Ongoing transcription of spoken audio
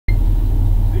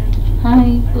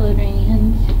Hi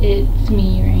Florians, it's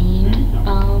me Rain.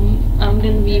 I'm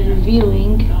gonna be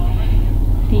reviewing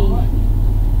the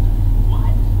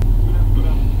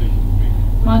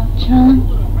maruchan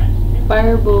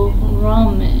fireball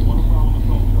ramen,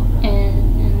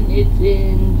 and it's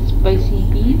in spicy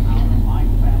beef,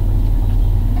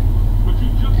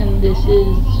 and this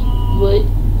is what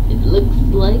it looks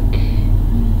like.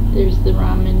 There's the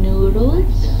ramen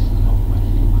noodles,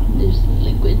 there's the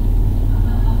liquid.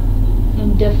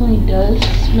 It definitely does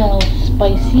smell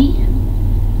spicy.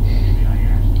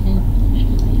 And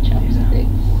my chopsticks.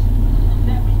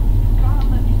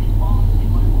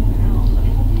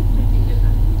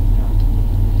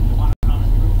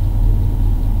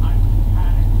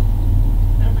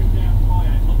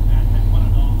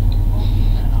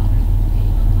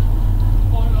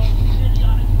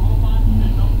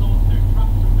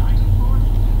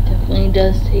 Definitely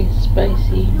does taste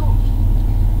spicy.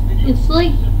 It's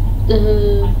like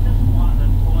the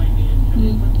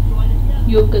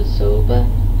yoga soba,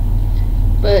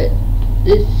 but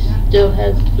this still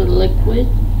has the liquid.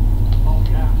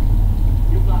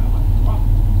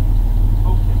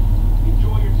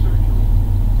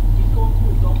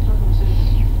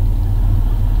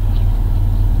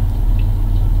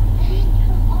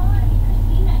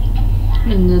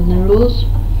 And the noodles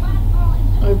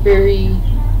are very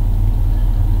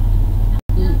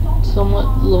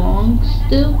somewhat long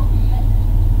still,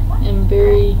 and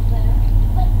very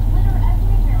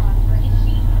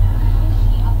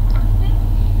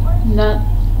not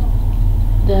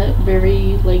that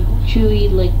very like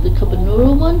chewy like the cup of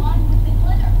noodle one.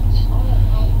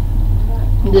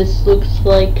 This looks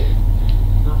like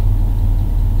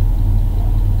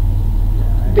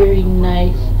very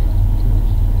nice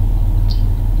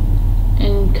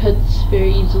and cuts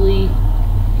very easily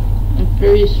and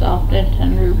very soft and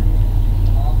tender.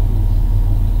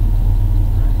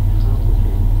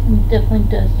 It definitely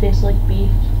does taste like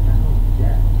beef.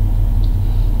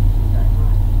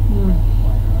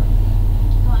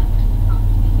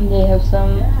 And they have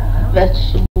some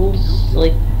vegetables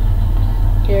like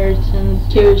carrots, and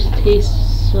carrots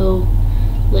taste so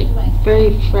like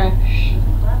very fresh.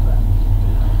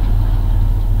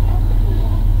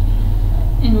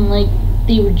 And like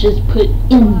they were just put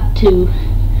into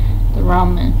the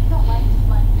ramen.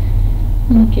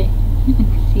 Okay,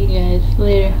 see you guys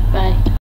later. Bye.